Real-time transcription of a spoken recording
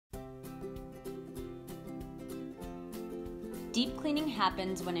Deep cleaning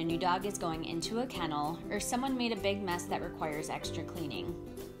happens when a new dog is going into a kennel or someone made a big mess that requires extra cleaning.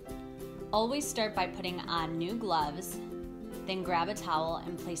 Always start by putting on new gloves, then grab a towel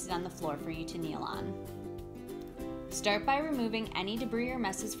and place it on the floor for you to kneel on. Start by removing any debris or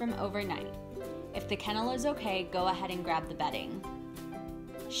messes from overnight. If the kennel is okay, go ahead and grab the bedding.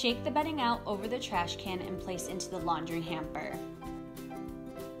 Shake the bedding out over the trash can and place into the laundry hamper.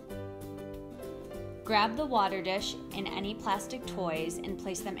 Grab the water dish and any plastic toys and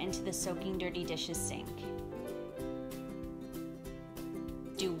place them into the soaking dirty dishes sink.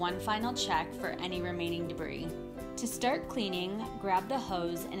 Do one final check for any remaining debris. To start cleaning, grab the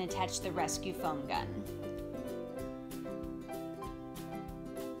hose and attach the rescue foam gun.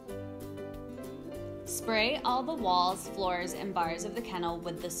 Spray all the walls, floors, and bars of the kennel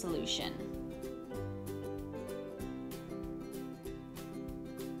with the solution.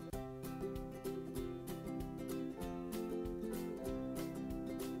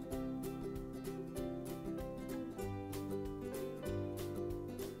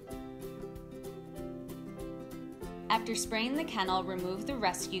 After spraying the kennel, remove the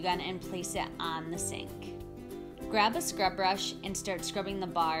rescue gun and place it on the sink. Grab a scrub brush and start scrubbing the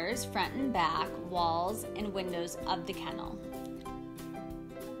bars, front and back, walls, and windows of the kennel.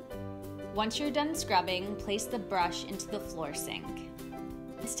 Once you're done scrubbing, place the brush into the floor sink.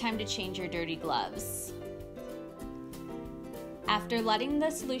 It's time to change your dirty gloves. After letting the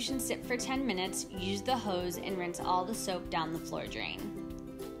solution sit for 10 minutes, use the hose and rinse all the soap down the floor drain.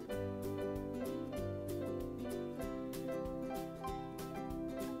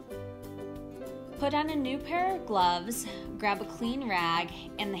 Put on a new pair of gloves, grab a clean rag,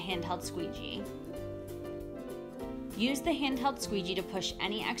 and the handheld squeegee. Use the handheld squeegee to push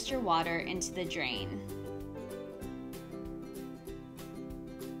any extra water into the drain.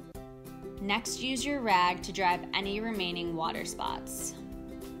 Next, use your rag to dry up any remaining water spots.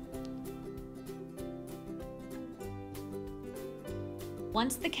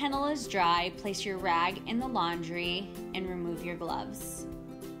 Once the kennel is dry, place your rag in the laundry and remove your gloves.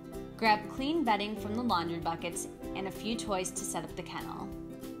 Grab clean bedding from the laundry buckets and a few toys to set up the kennel.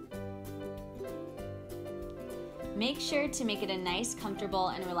 Make sure to make it a nice, comfortable,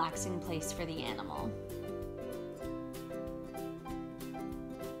 and relaxing place for the animal.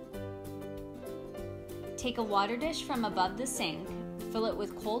 Take a water dish from above the sink, fill it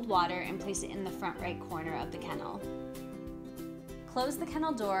with cold water, and place it in the front right corner of the kennel. Close the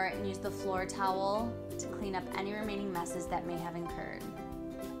kennel door and use the floor towel to clean up any remaining messes that may have incurred.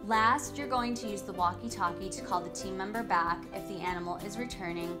 Last, you're going to use the walkie-talkie to call the team member back if the animal is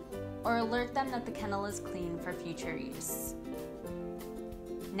returning or alert them that the kennel is clean for future use.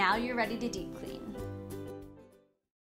 Now you're ready to deep clean.